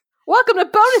Welcome to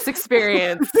bonus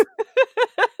experience.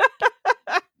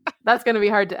 That's going to be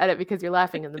hard to edit because you're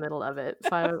laughing in the middle of it. So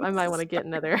I might want to get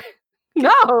another.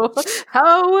 No,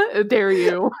 how dare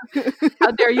you?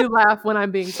 How dare you laugh when I'm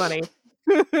being funny?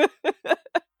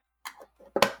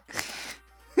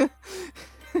 All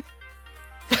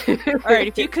right,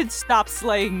 if you could stop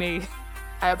slaying me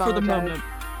I for the apologize. moment.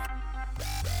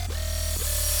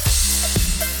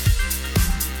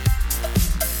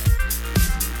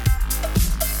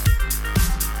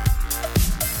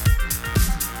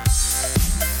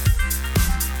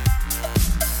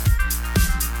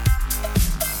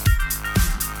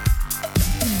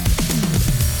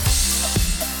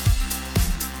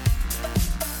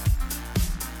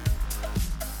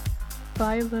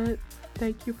 Violet,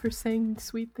 thank you for saying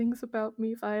sweet things about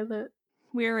me, Violet.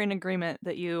 We're in agreement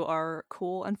that you are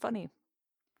cool and funny.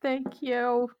 Thank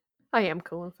you. I am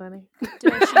cool and funny.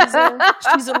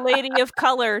 She's a lady of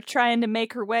color trying to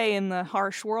make her way in the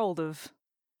harsh world of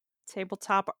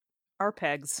tabletop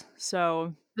RPGs.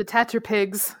 So The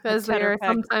Tatterpigs, as they are Tatterpeg,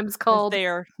 sometimes called. they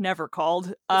are never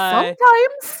called.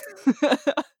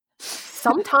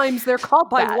 Sometimes they're called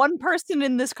By that. one person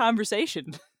in this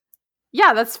conversation.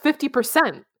 Yeah, that's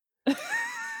 50%. I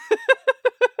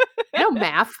know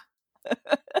math.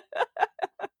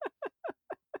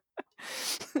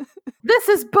 This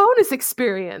is bonus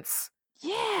experience.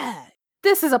 Yeah.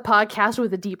 This is a podcast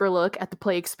with a deeper look at the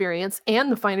play experience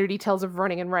and the finer details of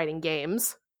running and writing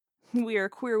games. We are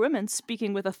queer women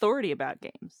speaking with authority about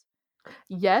games.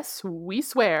 Yes, we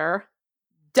swear.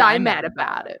 Die mad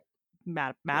about it.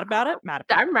 Mad about it? Mad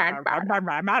Die about mad it. about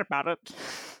it. Mad about it.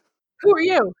 Who are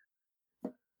you?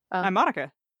 I'm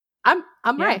Monica. I'm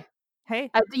Yeah. Ray. Hey.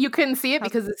 You couldn't see it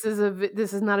How's- because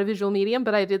this is not a visual medium,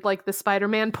 but I did like the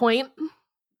Spider-Man point.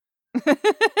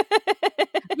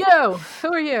 Yo,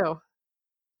 who are you?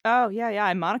 Oh, yeah.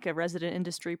 I'm Monica, resident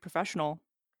industry professional.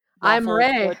 I'm Lawful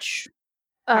Ray. Butch,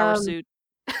 power Um, suit.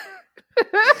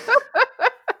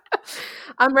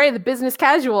 I'm Ray, the business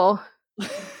casual.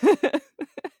 I'm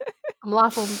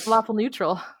lawful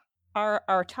neutral.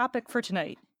 Our topic for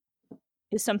tonight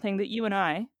is something that you and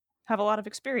I have a lot of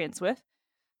experience with,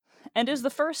 and is the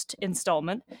first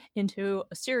installment into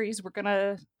a series we're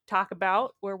gonna talk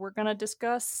about, where we're gonna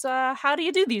discuss how do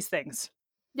you do these things.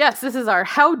 Yes, this is our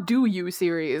How Do You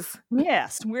series.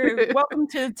 Yes, we're welcome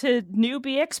to new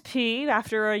BXP.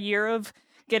 After a year of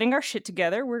getting our shit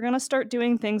together, we're gonna start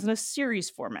doing things in a series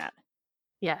format.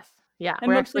 Yes. Yeah, And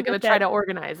we're mostly actually going what to try that- to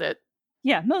organize it.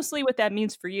 Yeah, mostly what that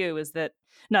means for you is that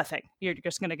nothing. You're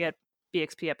just gonna get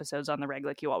BXP episodes on the reg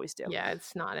like you always do. Yeah,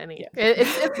 it's not any. Yeah.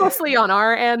 It's mostly on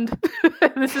our end.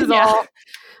 This is Yeah.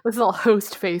 all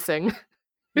host facing.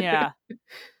 Yeah.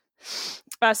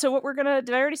 So what we're gonna,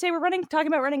 did I already say we're talking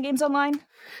about running games online?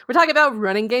 We're talking about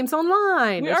running games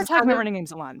online. We which are is talking kind about of- running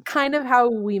games online. Kind of how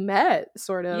we met,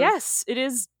 sort of. Yes, it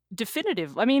is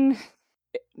definitive. I mean,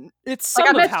 it's Like,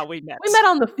 some I of met- how we met. We met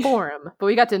on the forum, but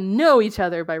we got to know each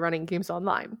other by running games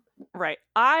online. Right.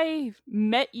 I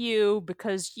met you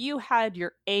because you had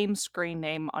your AIM screen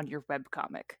name on your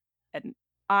webcomic. And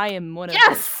I am one of Yes!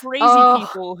 those crazy Oh.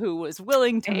 people who was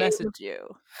willing to AIM. message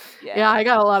you. Yeah, I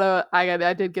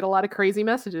did get a lot of crazy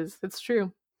messages. It's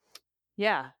true.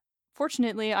 Yeah.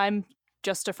 Fortunately, I'm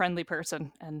just a friendly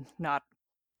person and not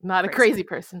Not a Crazy. crazy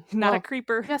person. a Well,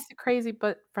 creeper. yes, crazy,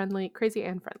 but friendly. Crazy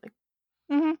and friendly.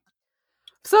 Mhm.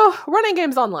 So, running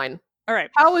games online. All right.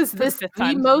 How is For the this fifth the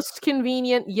time. most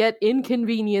convenient yet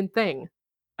inconvenient thing?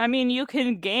 I mean, you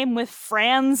can game with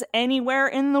friends anywhere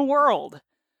in the world.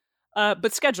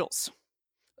 But schedules.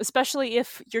 Especially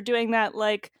if you're doing that,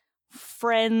 like,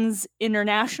 friends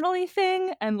internationally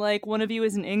thing, and, like, one of you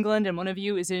is in England, and one of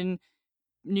you is in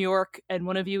New York, and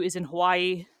one of you is in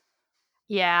Hawaii,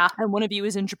 Yeah. and one of you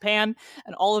is in Japan,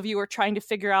 and all of you are trying to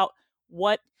figure out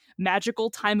what magical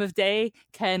time of day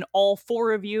can all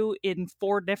four of you in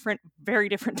four very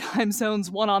different time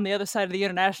zones, one on the other side of the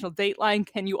international date line,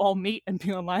 can you all meet and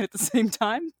be online at the same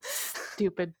time?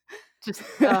 Stupid. Just,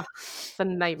 it's a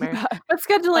nightmare. But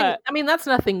scheduling, I mean, that's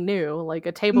nothing new. Like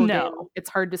a table No. game, it's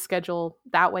hard to schedule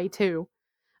that way too.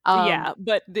 Yeah,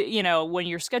 but when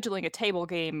you're scheduling a table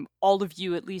game, all of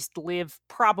you at least live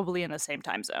probably in the same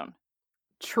time zone.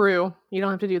 True. You don't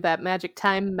have to do that magic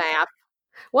time math.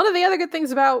 One of the other good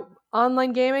things about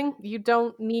online gaming, you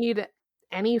don't need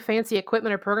any fancy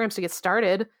equipment or programs to get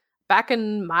started. Back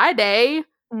in my day,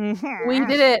 we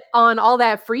did it on all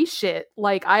that free shit,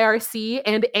 like IRC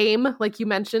and AIM, like you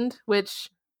mentioned, which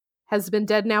has been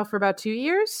dead now for about 2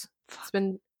 years. It's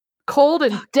been cold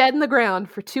and dead in the ground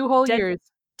for 2 whole Dead. years.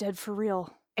 Dead for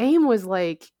real. AIM was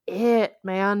like it,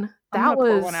 man. I'm gonna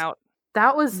pour one out.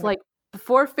 That was I'm like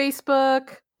before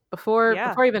Facebook, before Yeah.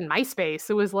 before even MySpace.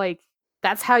 It was like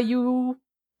that's how you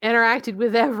interacted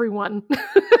with everyone.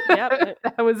 Yep.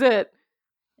 That was it.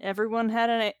 Everyone had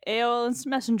an AOL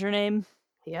Instant Messenger name.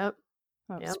 Yep.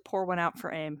 Oh, Yep. just pour one out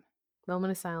for AIM.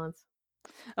 Moment of silence.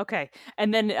 Okay.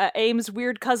 And then AIM's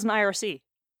weird cousin IRC.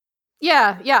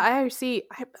 Yeah, IRC.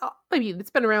 I mean,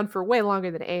 it's been around for way longer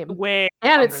than AIM, Way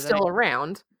and it's longer than still AIM.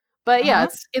 around. But yeah,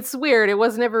 Uh-huh. it's weird. It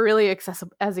was never really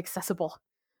accessible.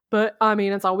 But I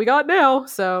mean, it's all we got now.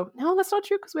 So no, that's not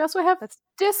true because we also have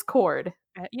Discord.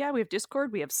 Yeah, we have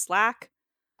Discord. We have Slack.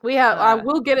 We have.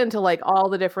 We'll get into like all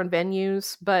the different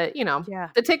venues, but you know, Yeah.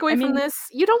 the takeaway from this: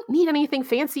 you don't need anything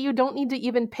fancy. You don't need to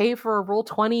even pay for a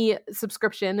Roll20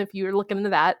 subscription if you're looking into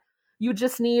that. You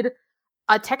just need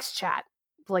a text chat.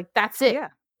 Like that's it. Yeah.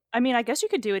 I mean, I guess you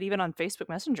could do it even on Facebook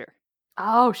Messenger.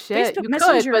 Oh shit! Facebook You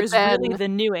Messenger could, is really the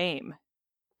new AIM.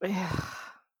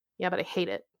 Yeah, but I hate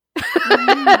it.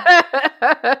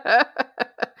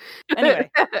 Anyway,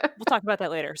 we'll talk about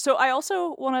that later. So I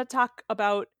also want to talk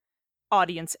about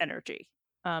audience energy,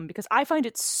 because I find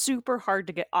it super hard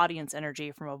to get audience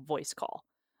energy from a voice call.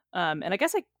 And I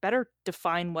guess I better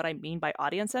define what I mean by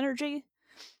audience energy,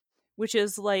 which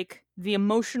is like the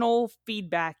emotional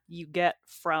feedback you get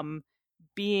from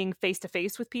being face to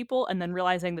face with people and then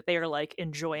realizing that they are like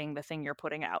enjoying the thing you're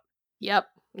putting out. Yep.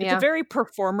 It's a very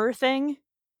performer thing.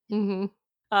 Mm-hmm.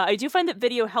 I do find that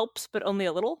video helps, but only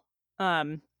a little.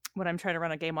 When I'm trying to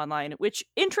run a game online, which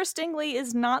interestingly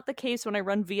is not the case when I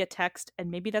run via text, and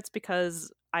maybe that's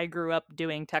because I grew up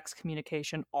doing text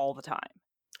communication all the time.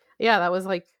 Yeah, that was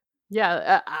like,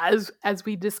 as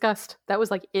we discussed, that was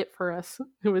like it for us.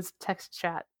 It was text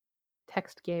chat,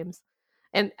 text games,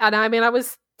 and I mean, I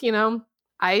was, you know,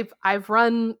 I've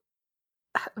run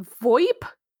VoIP,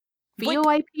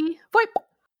 VoIP,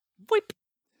 VoIP.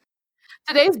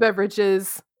 Today's beverage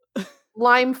is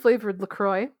lime flavored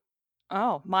LaCroix.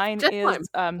 Oh, mine Just is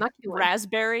lime,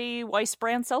 raspberry Weiss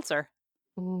brand seltzer.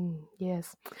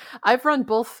 Yes, I've run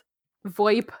both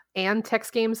VoIP and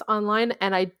text games online,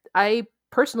 and I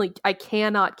personally I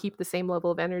cannot keep the same level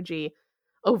of energy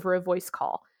over a voice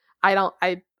call.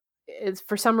 It's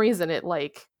for some reason it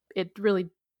really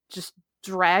just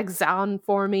drags on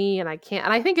for me, and I can't.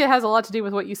 And I think it has a lot to do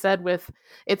with what you said with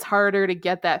it's harder to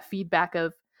get that feedback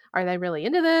of are they really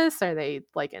into this? Are they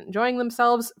like enjoying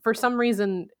themselves? For some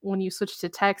reason, when you switch to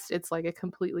text, it's like a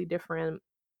completely different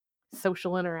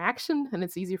social interaction, and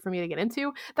it's easier for me to get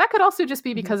into. That could also just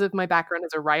be because of my background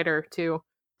as a writer too.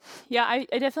 Yeah, I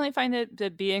definitely find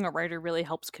that being a writer really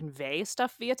helps convey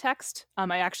stuff via text.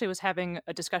 I actually was having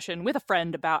a discussion with a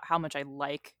friend about how much I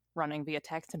like running via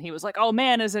text, and he was like, "Oh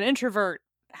man, as an introvert,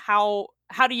 how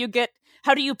do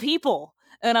you people?"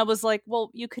 And I was like,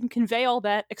 "Well, you can convey all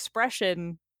that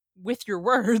expression with your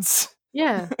words."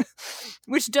 Yeah.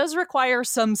 Which does require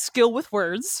some skill with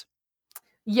words.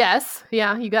 Yes.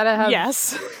 Yeah, you gotta have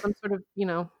some sort of,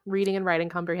 reading and writing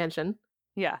comprehension.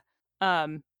 Yeah.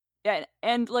 And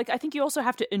like I think you also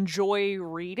have to enjoy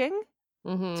reading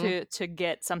to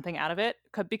get something out of it,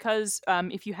 because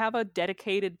if you have a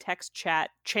dedicated text chat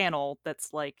channel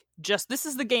that's like just this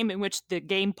is the game in which the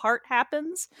game part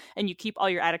happens, and you keep all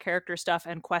your out of character stuff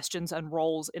and questions and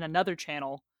roles in another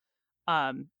channel,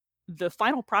 the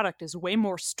final product is way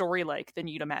more story-like than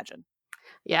you'd imagine.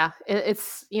 Yeah,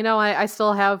 it's, I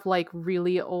still have like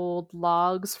really old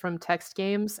logs from text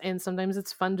games, and sometimes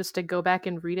it's fun just to go back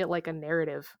and read it like a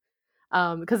narrative,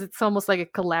 because it's almost like a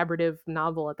collaborative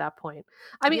novel at that point.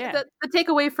 I mean, the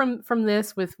takeaway from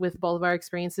this with both of our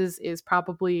experiences is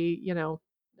probably,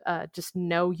 just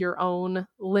know your own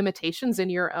limitations and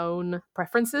your own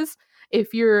preferences.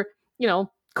 If you're,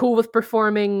 cool with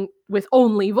performing with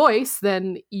only voice,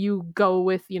 then you go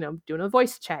with, doing a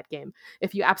voice chat game.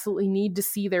 If you absolutely need to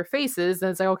see their faces,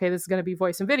 then it's like, okay, this is going to be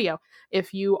voice and video.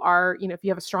 If you are, if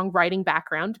you have a strong writing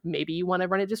background, maybe you want to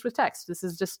run it just with text.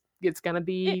 It's going to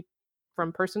be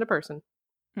from person to person.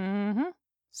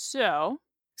 So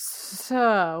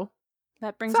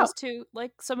that brings us to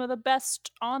like some of the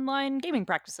best online gaming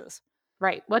practices.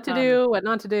 Right. What to do, what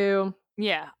not to do.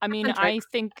 Yeah, I mean, I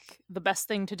think the best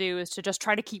thing to do is to just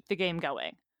try to keep the game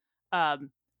going.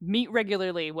 Meet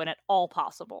regularly when at all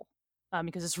possible,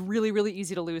 because it's really, really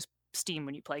easy to lose steam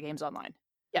when you play games online.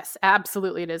 Yes,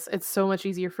 absolutely it is. It's so much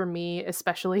easier for me,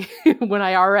 especially when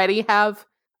I already have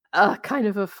a kind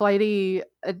of a flighty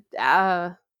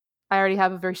I already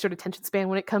have a very short attention span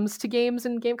when it comes to games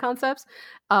and game concepts.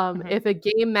 If a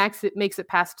game makes it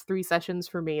past 3 sessions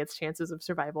for me, its chances of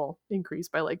survival increase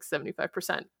by like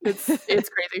 75%. It's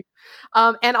crazy.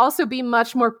 And also be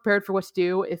much more prepared for what to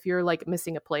do if you're like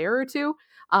missing a player or two.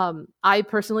 I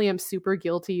personally am super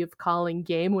guilty of calling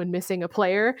game when missing a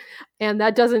player, and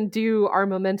that doesn't do our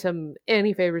momentum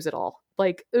any favors at all.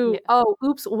 Like,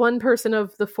 oops, one person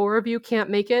of the 4 of you can't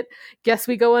make it. Guess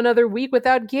we go another week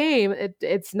without game.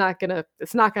 It's not gonna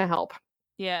help.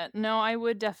 Yeah, no, I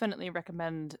would definitely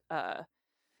recommend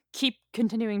keep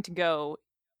continuing to go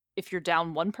if you're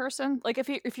down one person. Like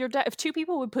if 2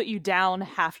 people would put you down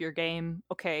half your game,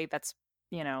 okay, that's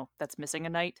missing a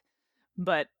night.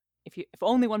 But if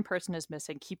only one person is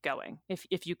missing, keep going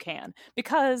if you can,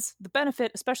 because the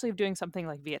benefit, especially of doing something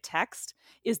like via text,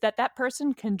 is that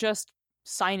person can just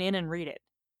sign in and read it.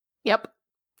 Yep.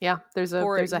 Yeah. There's a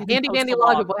handy dandy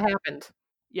log of what happened.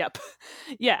 Yep.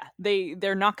 Yeah.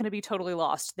 They're not going to be totally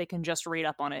lost. They can just read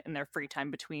up on it in their free time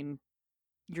between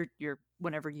your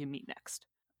whenever you meet next.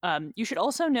 You should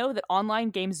also know that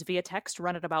online games via text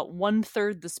run at about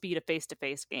 1/3 the speed of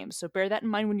face-to-face games, so bear that in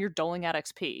mind when you're doling out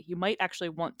XP. You might actually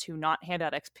want to not hand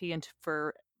out XP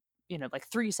for, like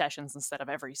 3 sessions instead of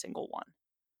every single one.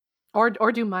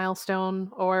 Or do milestone,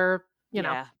 or,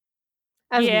 Yeah.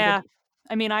 As yeah. needed.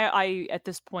 I mean, I at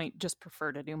this point just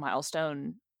prefer to do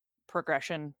milestone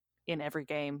progression in every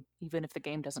game, even if the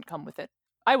game doesn't come with it.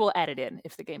 I will add it in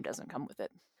if the game doesn't come with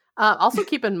it. Also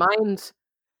keep in mind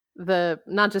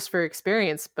not just for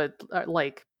experience, but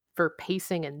like for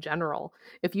pacing in general.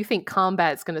 If you think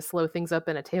combat is going to slow things up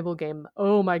in a table game,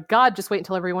 oh my god, just wait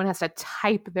until everyone has to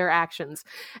type their actions.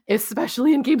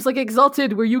 Especially in games like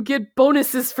Exalted, where you get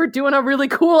bonuses for doing a really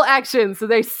cool action. So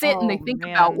they sit and they think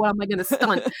about, what am I going to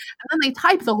stunt? And then they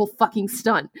type the whole fucking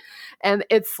stunt. And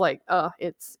it's like, plan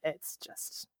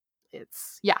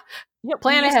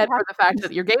ahead for the fact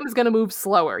that your game is going to move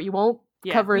slower. You won't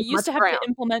cover as much ground. We used to have to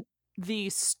implement the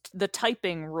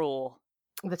typing rule.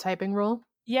 The typing rule?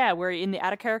 Yeah, where in the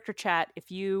add a character chat,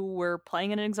 if you were playing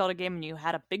in an Exalted game and you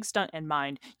had a big stunt in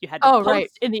mind, you had to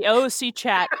post in the OOC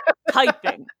chat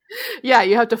typing. Yeah,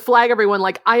 you have to flag everyone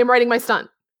like, I am writing my stunt.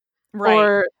 Right.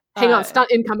 Or, hang on, stunt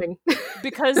incoming.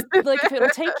 Because like if it'll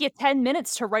take you 10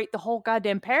 minutes to write the whole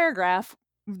goddamn paragraph,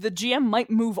 the GM might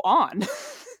move on.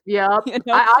 Yep.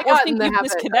 I got in the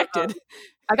habit.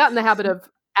 I got in the habit of,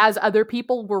 as other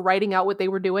people were writing out what they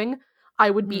were doing, I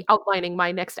would be outlining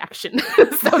my next action.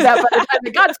 So that by the time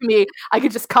it got to me, I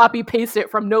could just copy paste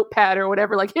it from Notepad or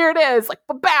whatever. Like, here it is. Like,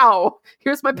 bow.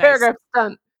 Here's my paragraph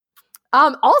done.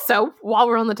 Also, while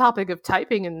we're on the topic of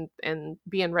typing and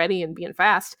being ready and being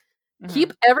fast,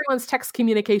 keep everyone's text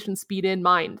communication speed in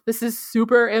mind. This is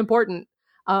super important.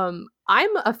 I'm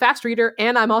a fast reader,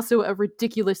 and I'm also a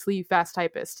ridiculously fast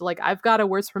typist. Like, I've got a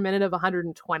words per minute of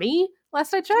 120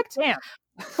 last I checked. Damn.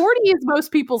 40 is most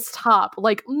people's top.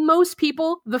 Like, most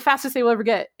people, the fastest they will ever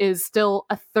get is still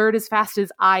 1/3 as fast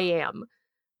as I am.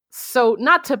 So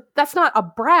that's not a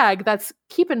brag. That's,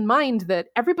 keep in mind that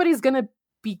everybody's going to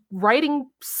be writing,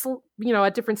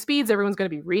 at different speeds. Everyone's going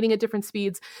to be reading at different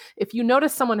speeds. If you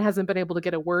notice someone hasn't been able to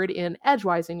get a word in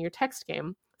edgewise in your text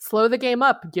game, slow the game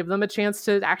up. Give them a chance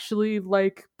to actually,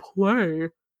 like, play.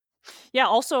 Yeah,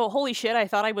 also, holy shit, I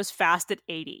thought I was fast at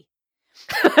 80.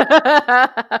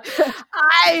 I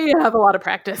have a lot of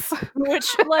practice. Which,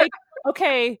 like,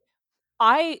 okay,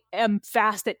 I am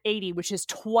fast at 80, which is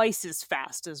twice as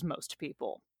fast as most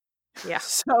people. Yeah.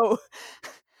 So,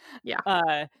 yeah.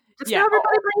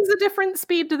 Everybody brings a different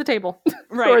speed to the table.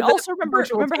 Right. Also, remember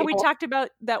how we talked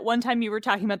about that one time you were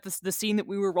talking about the scene that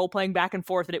we were role playing back and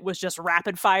forth, and it was just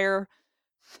rapid fire.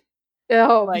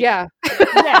 Oh, like, yeah.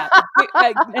 Yeah.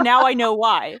 And now I know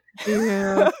why.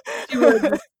 Yeah.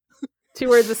 2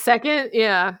 words a second.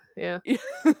 Yeah.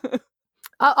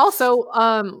 Also,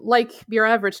 like your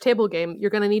average table game, you're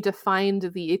going to need to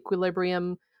find the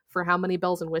equilibrium for how many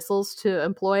bells and whistles to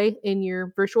employ in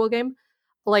your virtual game.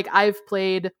 Like, I've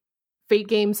played Fate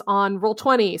games on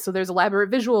Roll20, so there's elaborate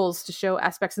visuals to show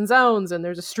aspects and zones, and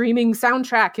there's a streaming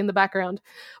soundtrack in the background.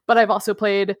 But I've also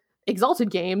played Exalted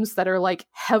games that are like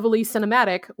heavily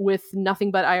cinematic with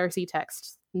nothing but IRC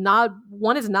text.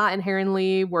 One is not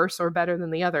inherently worse or better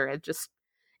than the other. It just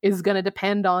is going to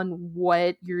depend on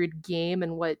what your game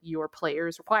and what your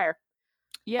players require.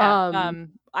 Yeah,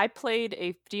 I played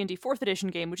a D&D 4th edition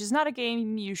game, which is not a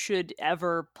game you should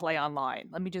ever play online.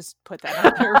 Let me just put that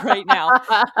out there right now,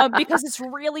 because it's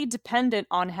really dependent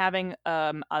on having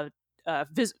visuals.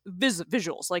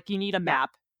 Like, you need a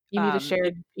map. You need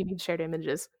shared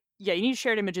images. Yeah, you need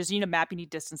shared images, you need a map, you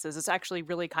need distances. It's actually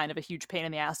really kind of a huge pain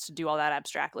in the ass to do all that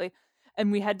abstractly.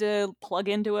 And we had to plug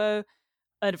into a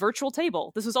a virtual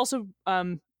table. This was also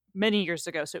many years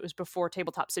ago, so it was before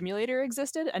Tabletop Simulator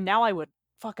existed, and now I would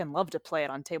fucking love to play it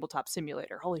on Tabletop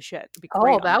Simulator. Holy shit, it'd be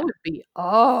great. Oh, that would be.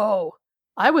 Oh,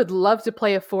 I would love to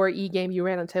play a 4E game you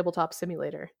ran on Tabletop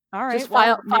Simulator. All right, just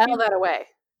file that away.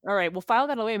 All right, we'll file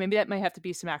that away. Maybe that might have to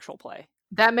be some actual play.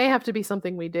 That may have to be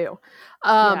something we do.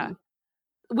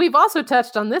 We've also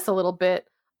touched on this a little bit.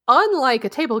 Unlike a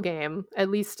table game, at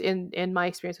least in my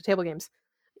experience with table games,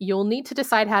 you'll need to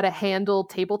decide how to handle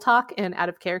table talk and out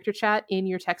of character chat in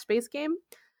your text-based game,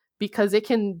 because it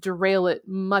can derail it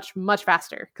much, much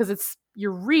faster. Because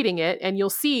you're reading it and you'll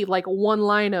see like one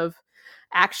line of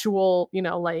actual,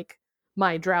 like,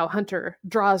 my drow hunter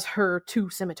draws her 2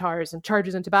 scimitars and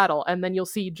charges into battle, and then you'll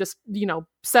see just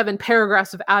 7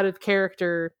 paragraphs of out of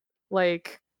character,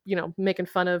 like, making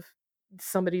fun of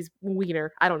somebody's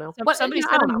wiener. I don't know. Somebody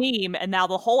said a meme, and now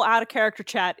the whole out of character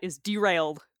chat is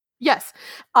derailed. Yes.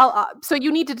 So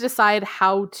you need to decide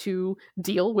how to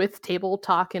deal with table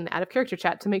talk and out of character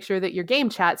chat to make sure that your game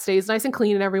chat stays nice and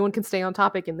clean and everyone can stay on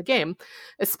topic in the game.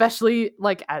 Especially,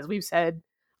 like, as we've said,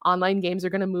 online games are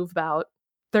going to move about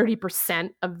 30%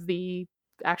 of the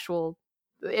actual.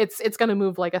 It's going to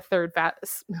move like a third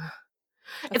fast.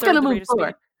 It's going to move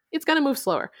slower. It's going to move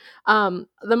slower.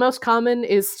 The most common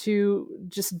is to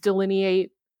just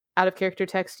delineate out of character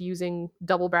text using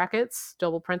double brackets,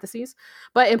 double parentheses.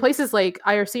 But in places like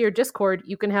IRC or Discord,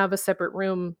 you can have a separate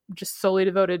room just solely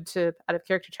devoted to out of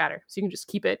character chatter. So you can just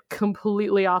keep it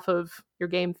completely off of your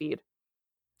game feed.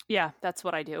 Yeah, that's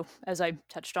what I do, as I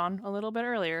touched on a little bit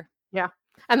earlier. Yeah.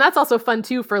 And that's also fun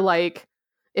too for, like,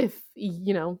 if,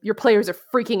 your players are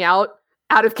freaking out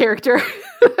of character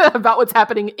about what's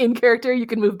happening in character, you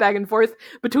can move back and forth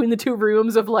between the 2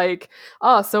 rooms of, like,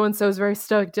 oh, so-and-so's very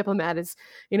stoic diplomat is,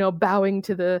 bowing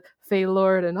to the Fey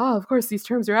Lord, and of course these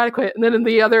terms are adequate. And then in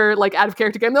the other, like, out of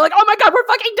character game, they're like, oh my god, we're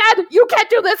fucking dead! You can't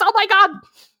do this! Oh my god!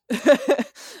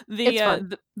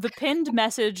 The pinned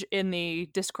message in the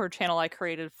Discord channel I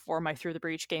created for my Through the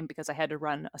Breach game, because I had to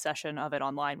run a session of it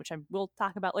online, which I will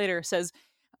talk about later, says,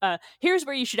 here's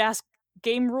where you should ask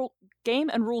game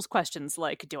and rules questions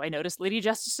like, do I notice Lady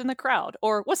Justice in the crowd?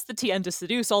 Or what's the TN to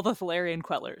seduce all the Thalarian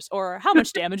Quellers? Or how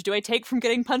much damage do I take from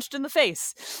getting punched in the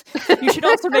face? You should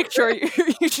also make sure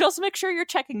you're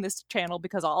checking this channel,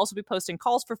 because I'll also be posting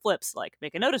calls for flips, like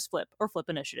make a notice flip or flip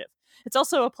initiative. It's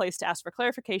also a place to ask for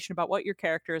clarification about what your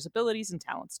character's abilities and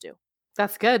talents do.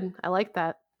 That's good. I like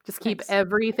that. Just keep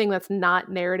everything that's not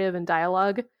narrative and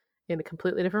dialogue in a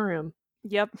completely different room.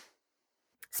 Yep.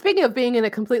 Speaking of being in a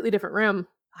completely different room,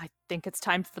 I think it's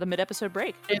time for the mid-episode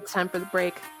break. It's time for the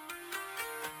break.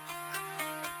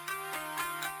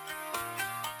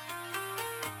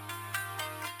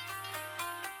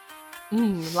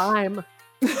 Lime.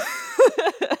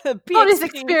 Bonus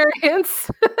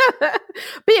experience.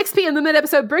 BXP and the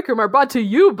mid-episode break room are brought to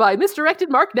you by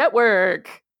Misdirected Mark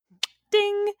Network.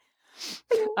 Ding.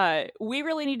 We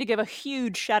really need to give a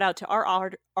huge shout out to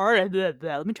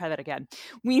let me try that again.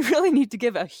 We really need to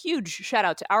give a huge shout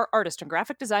out to our artist and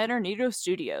graphic designer, Nito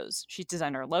Studios. She's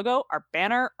designed our logo, our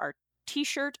banner, our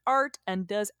t-shirt art, and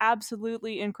does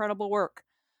absolutely incredible work.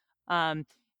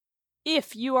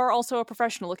 If you are also a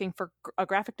professional looking for a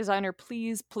graphic designer,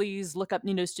 please look up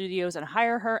Nito Studios and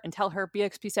hire her and tell her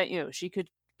BXP sent you. She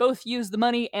could both use the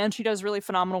money, and she does really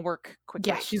phenomenal work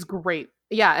quickly. Yeah, she's great.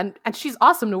 Yeah, and she's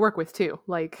awesome to work with too.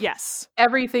 Like, yes,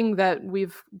 everything that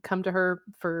we've come to her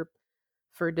for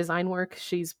design work,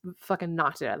 she's fucking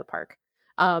knocked it out of the park.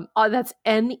 That's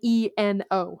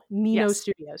Neno, Nino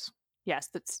Studios. Yes,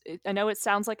 I know it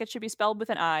sounds like it should be spelled with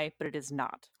an I, but it is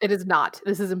not. It is not.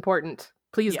 This is important.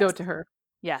 Please go to her.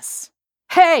 Yes.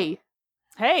 Hey!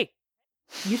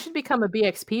 You should become a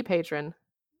BXP patron.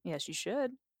 Yes, you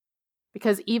should.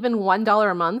 Because even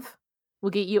 $1 a month will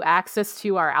get you access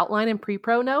to our outline and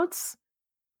pre-pro notes.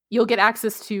 You'll get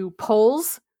access to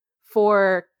polls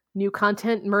for new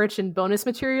content, merch, and bonus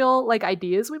material, like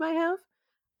ideas we might have.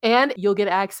 And you'll get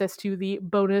access to the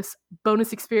bonus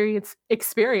experience,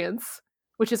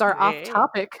 which is our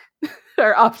off-topic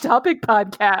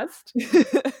podcast.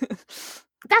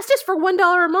 That's just for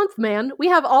 $1 a month, man. We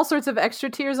have all sorts of extra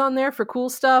tiers on there for cool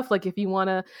stuff. Like if you want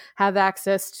to have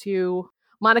access to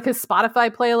Monica's Spotify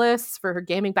playlists for her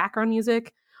gaming background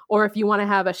music, or if you want to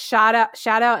have a shout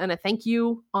out and a thank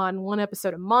you on one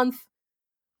episode a month,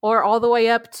 or all the way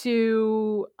up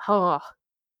to, oh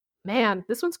man,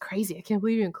 this one's crazy. I can't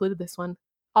believe you included this one.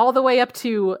 All the way up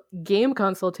to game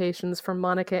consultations from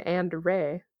Monica and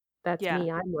Ray. That's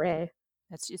me. I'm Ray.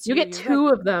 You get 2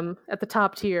 of them at the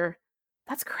top tier.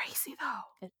 That's crazy,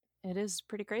 though. It is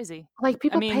pretty crazy. Like,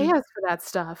 people pay us for that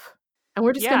stuff. And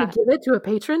we're just going to give it to a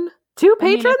patron? 2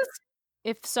 patrons?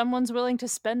 if someone's willing to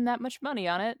spend that much money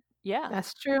on it, yeah.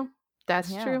 That's true.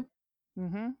 That's Yeah. true.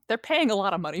 They're paying a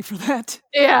lot of money for that.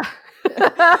 Yeah.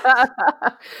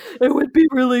 It would be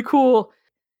really cool.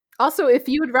 Also, if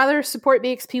you would rather support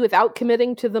BXP without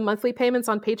committing to the monthly payments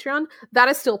on Patreon, that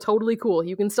is still totally cool.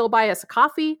 You can still buy us a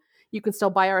coffee. You can still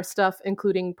buy our stuff,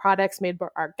 including products made by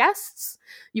our guests.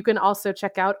 You can also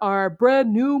check out our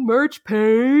brand new merch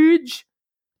page.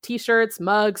 T-shirts,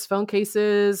 mugs, phone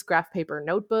cases, graph paper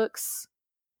notebooks.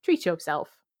 Treat yourself.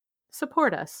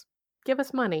 Support us. Give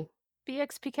us money.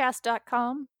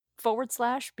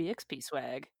 bxpcast.com/BXP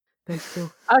swag. Thank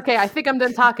you. Okay, I think I'm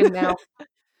done talking now.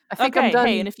 I think I'm done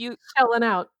and if you shelling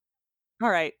out. All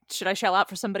right, should I shell out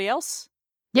for somebody else?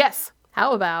 Yes.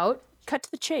 How about Cut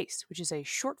to the Chase, which is a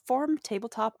short-form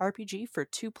tabletop RPG for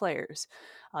 2 players.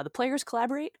 The players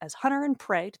collaborate as hunter and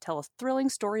prey to tell a thrilling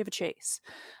story of a chase.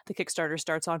 The Kickstarter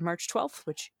starts on March 12th,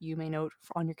 which you may note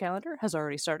on your calendar has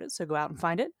already started, so go out and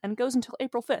find it, and goes until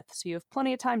April 5th, so you have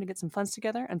plenty of time to get some funds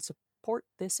together and support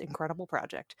this incredible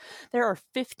project. There are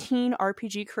 15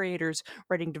 RPG creators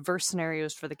writing diverse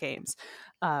scenarios for the games,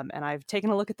 and I've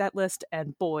taken a look at that list,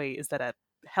 and boy, is that a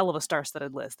hell of a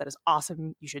star-studded list. That is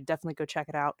awesome. You should definitely go check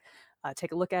it out.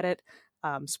 Take a look at it.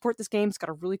 Support this game. It's got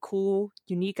a really cool,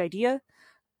 unique idea.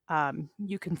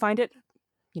 You can find it,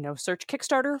 search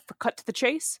Kickstarter for Cut to the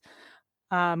Chase.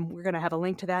 We're going to have a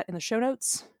link to that in the show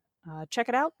notes. Check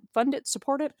it out, fund it,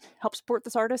 support it, help support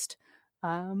this artist.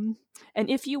 And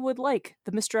if you would like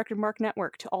the Misdirected Mark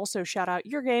Network to also shout out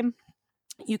your game,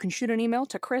 you can shoot an email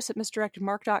to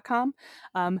chris@misdirectedmark.com.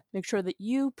 Make sure that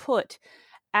you put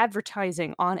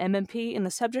advertising on MMP in the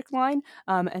subject line,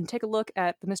 and take a look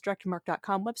at the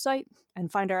misdirectedmark.com website and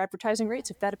find our advertising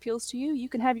rates. If that appeals to you, you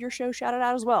can have your show shouted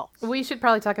out as well. We should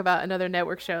probably talk about another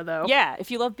network show, though. Yeah, if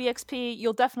you love BXP,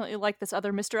 you'll definitely like this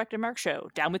other Misdirected Mark show,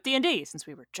 Down with D&D, since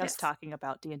we were just talking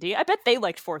about D&D. I bet they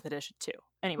liked 4th edition too.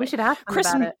 Anyway, we should ask them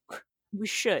about it. We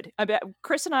should. I bet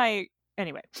Chris and I...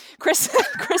 Anyway, Chris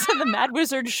and the Mad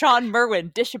Wizard Sean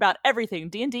Merwin dish about everything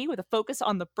D&D with a focus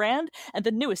on the brand and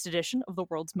the newest edition of the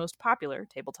world's most popular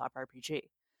tabletop RPG.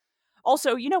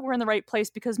 Also, we're in the right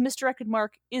place because Misdirected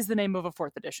Mark is the name of a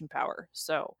 4th edition power.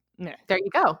 So, there you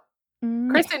go.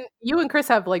 Chris and you and Chris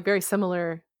have very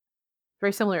similar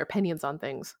opinions on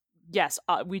things. Yes,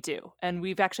 we do. And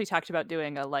we've actually talked about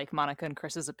doing a Monica and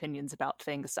Chris's opinions about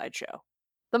things sideshow.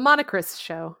 The Monica-Chris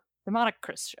show. The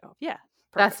Monica-Chris show. Yeah.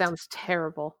 Perfect. That sounds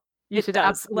terrible. You should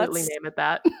absolutely name it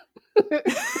that.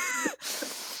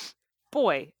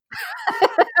 Boy.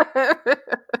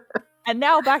 And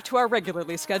now back to our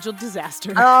regularly scheduled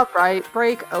disaster. All right,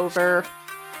 break over.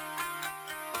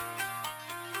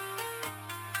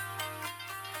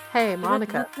 Hey,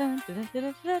 Monica.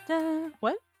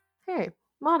 What? Hey,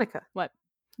 Monica. What?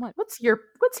 What's your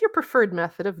preferred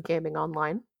method of gaming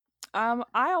online?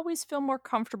 I always feel more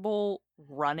comfortable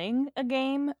running a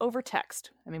game over text.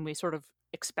 I mean, we sort of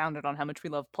expounded on how much we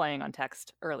love playing on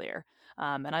text earlier.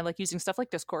 And I like using stuff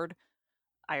like Discord,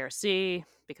 IRC,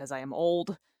 because I am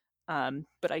old.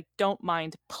 But I don't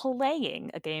mind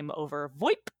playing a game over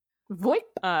VoIP.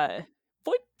 VoIP?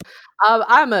 VoIP.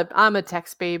 I'm a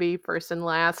text baby first and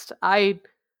last. While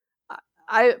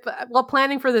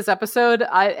planning for this episode,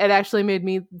 it actually made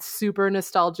me super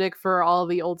nostalgic for all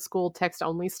the old school text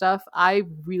only stuff. I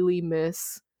really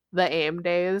miss the AIM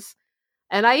days,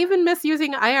 and I even miss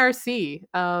using IRC.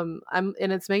 And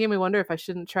it's making me wonder if I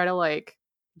shouldn't try to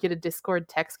get a Discord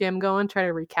text game going, try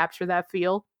to recapture that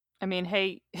feel. I mean,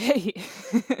 hey,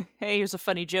 here's a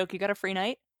funny joke. You got a free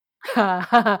night?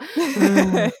 Funny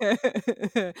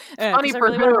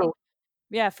for who?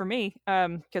 Yeah, for me.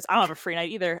 Because I don't have a free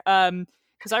night either.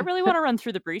 Because I really want to run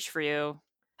through the breach for you.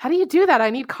 How do you do that?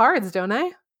 I need cards, don't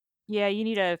I? Yeah, you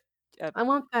need a I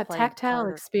want that tactile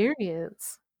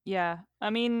experience. Yeah,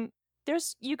 I mean,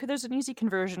 there's an easy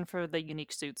conversion for the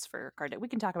unique suits for card. We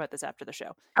can talk about this after the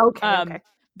show. Okay.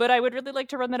 But I would really like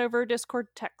to run that over Discord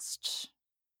text,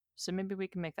 so maybe we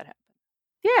can make that happen.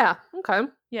 Yeah. Okay.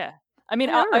 Yeah. I mean,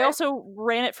 I also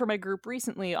ran it for my group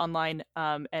recently online,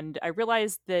 and I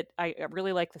realized that I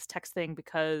really like this text thing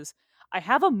because I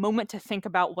have a moment to think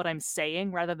about what I'm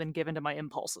saying rather than give into my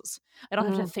impulses. I don't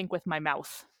have to think with my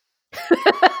mouth.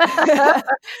 Yeah.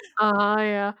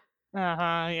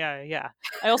 Yeah.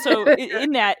 I also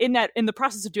in the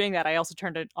process of doing that, I also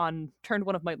turned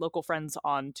one of my local friends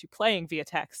on to playing via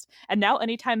text. And now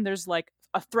anytime there's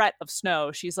a threat of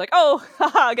snow, she's like, "Oh,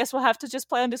 I guess we'll have to just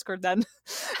play on Discord then."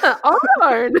 Oh,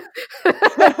 darn.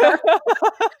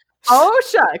 Oh,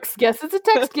 shucks. Guess it's a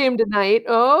text game tonight.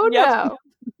 Oh, no.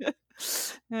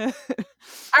 All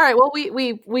right. Well,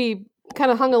 we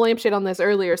kind of hung a lampshade on this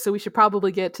earlier, so we should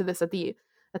probably get to this at the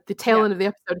at the tail Yeah. end of the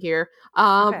episode here.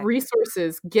 Okay.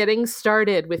 Resources, getting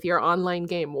started with your online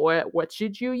game. What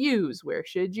should you use? Where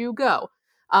should you go?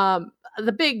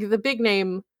 The big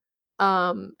name,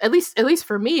 at least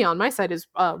for me on my side, is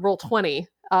Roll20,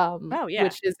 Oh, yeah.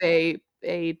 which is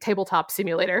a tabletop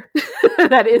simulator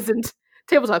that isn't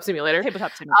tabletop simulator.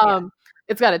 Tabletop simulator.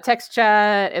 It's got a text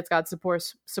chat. It's got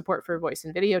support for voice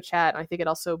and video chat. I think it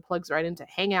also plugs right into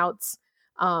Hangouts.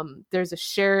 There's a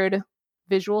shared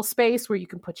visual space where you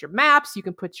can put your maps, you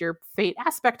can put your Fate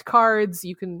aspect cards,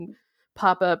 you can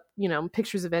pop up,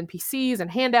 pictures of NPCs and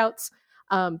handouts.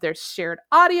 There's shared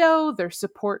audio, there's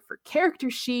support for character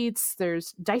sheets,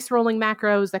 there's dice rolling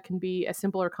macros that can be as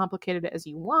simple or complicated as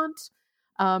you want.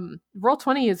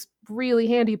 Roll20 is really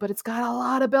handy, but it's got a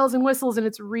lot of bells and whistles, and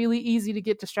it's really easy to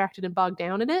get distracted and bogged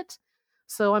down in it.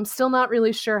 So I'm still not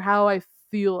really sure how I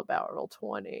feel about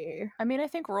Roll20. I mean, I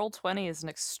think Roll20 is an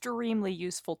extremely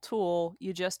useful tool.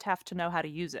 You just have to know how to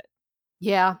use it.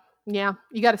 Yeah.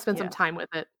 You got to spend some time with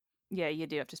it. Yeah, you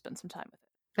do have to spend some time with it.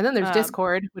 And then there's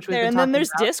Discord, which we've been talking then there's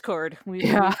about. Discord, we've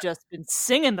just been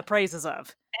singing the praises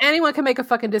of. Anyone can make a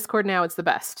fucking Discord now. It's the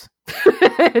best.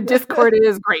 Discord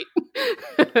is great.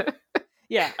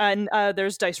 Yeah, and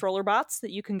there's dice roller bots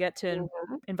that you can get to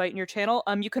invite in your channel.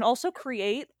 You can also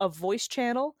create a voice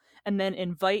channel and then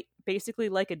invite basically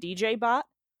like a DJ bot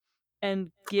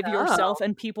and give yourself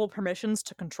and people permissions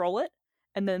to control it.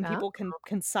 And then people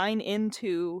can sign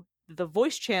into the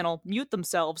voice channel, mute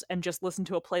themselves, and just listen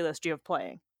to a playlist you have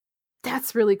playing.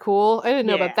 That's really cool. I didn't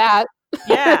know about that.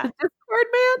 Yeah. Discord,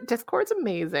 man. Discord's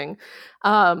amazing.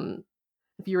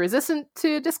 If you're resistant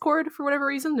to Discord for whatever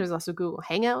reason, there's also Google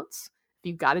Hangouts. If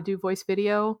you've got to do voice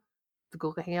video, the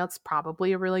Google Hangouts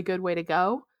probably a really good way to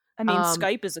go. I mean,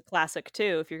 Skype is a classic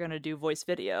too if you're going to do voice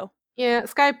video. Yeah,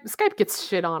 Skype gets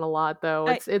shit on a lot though.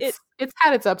 It's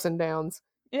had its ups and downs.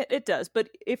 It does, but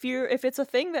if it's a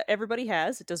thing that everybody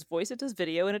has, it does voice, it does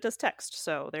video, and it does text.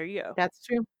 So there you go. That's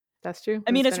true.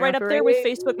 I mean, it's right up there with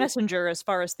Facebook Messenger as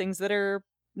far as things that are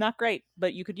not great,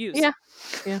 but you could use. Yeah.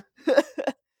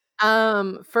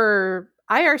 For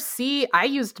IRC, I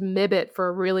used Mibit for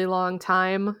a really long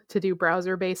time to do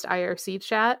browser-based IRC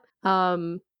chat.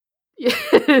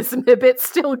 Is Mibit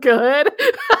still good?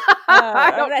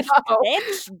 I don't know.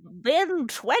 It's been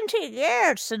 20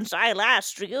 years since I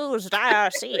last used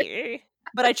IRC.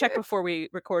 But I checked before we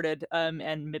recorded,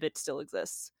 and Mibit still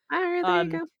exists. All right, there you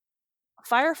go.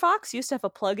 Firefox used to have a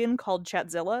plugin called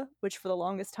Chatzilla, which for the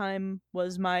longest time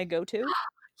was my go-to.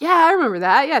 Yeah, I remember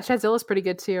that. Yeah, Chatzilla's pretty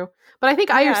good too. But I think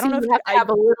IRC you have to have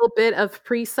a little bit of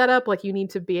pre-setup. Like you need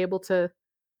to be able to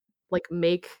like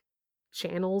make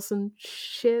channels and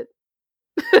shit.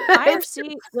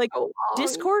 IRC, like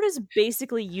Discord is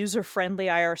basically user-friendly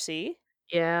IRC.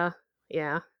 Yeah.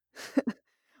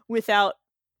 Without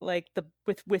like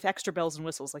with extra bells and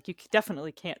whistles. Like you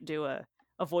definitely can't do a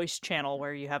voice channel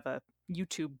where you have a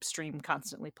YouTube stream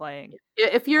constantly playing.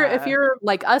 If you're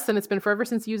like us and it's been forever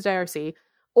since you used IRC,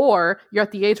 or you're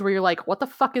at the age where you're like, what the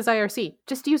fuck is IRC?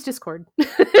 Just use Discord.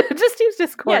 Just use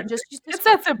Discord. Yeah, just use Discord. It's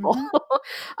that simple.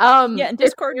 Yeah, and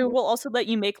Discord will also let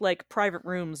you make like private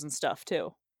rooms and stuff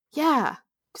too. Yeah,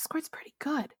 Discord's pretty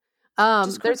good.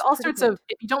 There's all sorts of,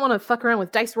 if you don't want to fuck around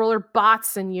with dice roller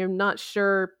bots and you're not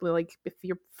sure like if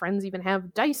your friends even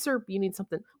have dice or you need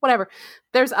something, whatever.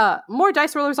 There's more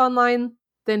dice rollers online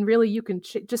than really you can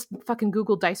just fucking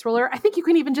Google dice roller. I think you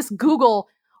can even just Google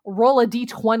roll a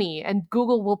d20 and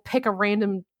Google will pick a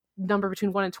random number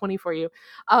between 1 and 20 for you.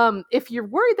 If you're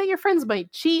worried that your friends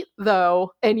might cheat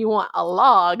though and you want a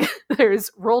log, there's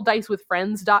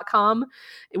rolldicewithfriends.com,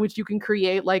 in which you can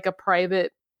create like a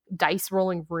private dice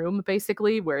rolling room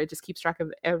basically where it just keeps track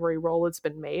of every roll that's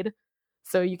been made.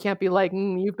 So you can't be like,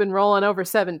 you've been rolling over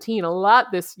 17 a lot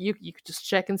this, you could just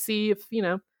check and see if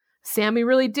Sammy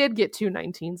really did get 2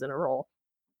 19s in a roll.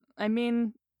 I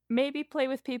mean, maybe play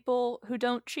with people who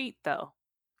don't cheat though,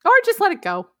 or just let it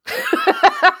go.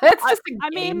 It's just a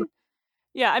game.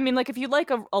 I mean like if you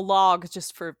like a log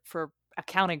just for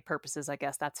accounting purposes, I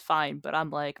guess that's fine, but I'm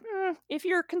like, if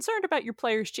you're concerned about your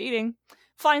players cheating,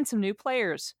 find some new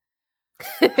players.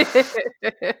 That's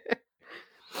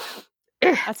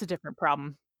a different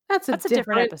problem. That's a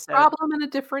different episode. Problem and a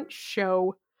different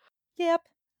show. Yep.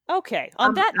 Okay.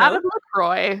 On that note, Adam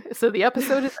LaCroix. So the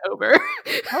episode is over.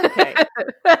 Okay.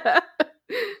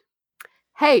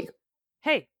 Hey.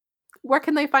 Where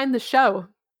can they find the show?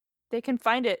 They can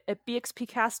find it at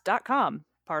bxpcast.com,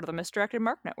 part of the Misdirected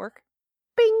Mark Network.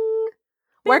 Bing!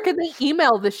 Where can they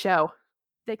email the show?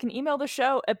 They can email the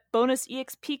show at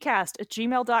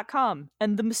bonusexpcast@gmail.com,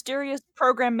 and the mysterious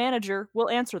program manager will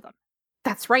answer them.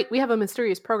 That's right. We have a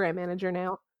mysterious program manager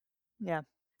now. Yeah.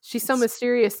 She's so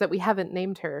mysterious that we haven't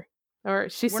named her. Or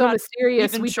she's We're so not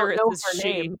mysterious even we sure don't know it's her a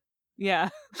she. name. Yeah.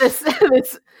 This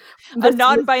A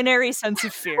non-binary sense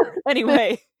of fear.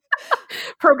 Anyway.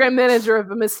 Program manager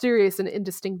of a mysterious and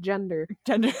indistinct gender.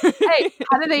 Hey,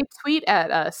 how do they tweet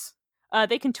at us?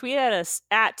 They can tweet at us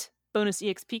at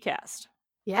bonusexpcast.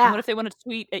 Yeah. And what if they want to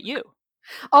tweet at you?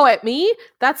 Oh, at me?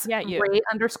 That's you.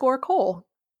 Ray_Cole.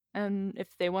 And if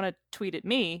they want to tweet at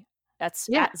me, that's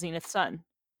at Zenith Sun.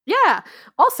 Yeah.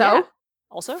 Also,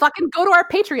 fucking go to our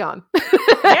Patreon.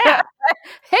 Yeah.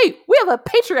 Hey, we have a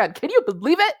Patreon. Can you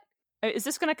believe it? Is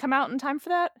this going to come out in time for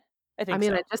that? I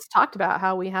mean, I just talked about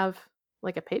how we have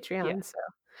like a Patreon. Yeah. So,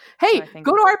 hey,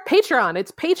 go to our Patreon.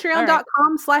 It's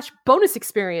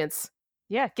patreon.com/bonusexperience.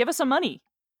 Yeah, give us some money.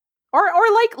 Or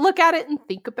like look at it and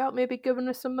think about maybe giving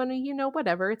us some money,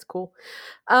 whatever. It's cool.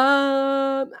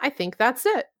 I think that's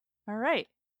it. All right.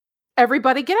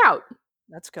 Everybody get out.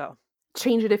 Let's go.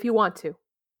 Change it if you want to.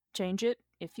 Change it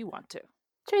if you want to.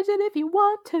 Change it if you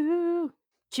want to.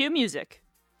 Cue music.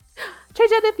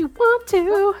 Change it if you want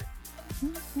to.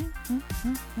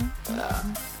 All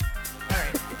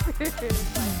right.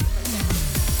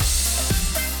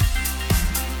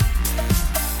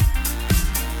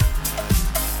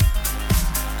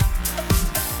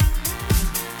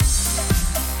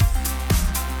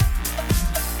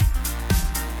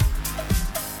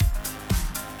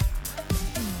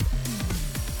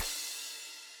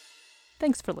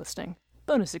 Thanks for listening.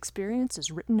 Bonus Experience is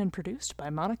written and produced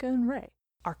by Monica and Ray.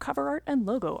 Our cover art and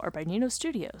logo are by Nino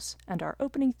Studios, and our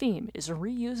opening theme is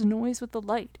Reuse Noise with the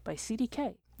Light by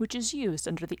CDK, which is used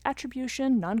under the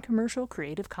Attribution Non-Commercial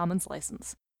Creative Commons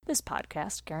license. This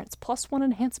podcast guarantees +1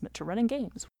 enhancement to running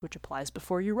games, which applies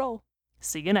before you roll.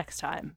 See you next time.